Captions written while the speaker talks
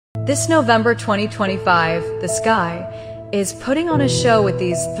This November 2025, the sky is putting on a show with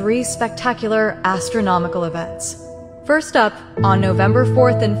these three spectacular astronomical events. First up, on November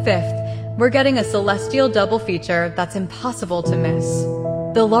 4th and 5th, we're getting a celestial double feature that's impossible to miss.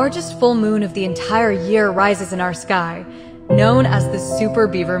 The largest full moon of the entire year rises in our sky, known as the Super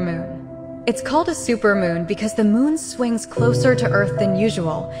Beaver Moon. It's called a supermoon because the moon swings closer to Earth than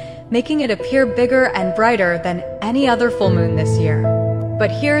usual, making it appear bigger and brighter than any other full moon this year. But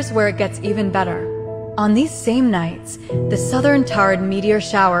here's where it gets even better. On these same nights, the southern Taurid meteor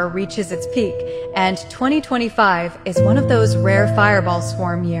shower reaches its peak, and 2025 is one of those rare fireball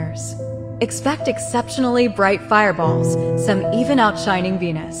swarm years. Expect exceptionally bright fireballs, some even outshining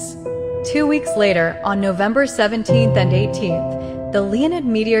Venus. 2 weeks later, on November 17th and 18th, the Leonid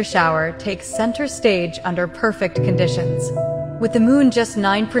meteor shower takes center stage under perfect conditions. With the moon just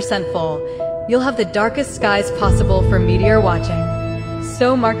 9% full, you'll have the darkest skies possible for meteor watching.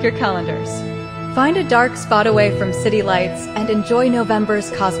 So mark your calendars. Find a dark spot away from city lights and enjoy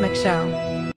November's cosmic show.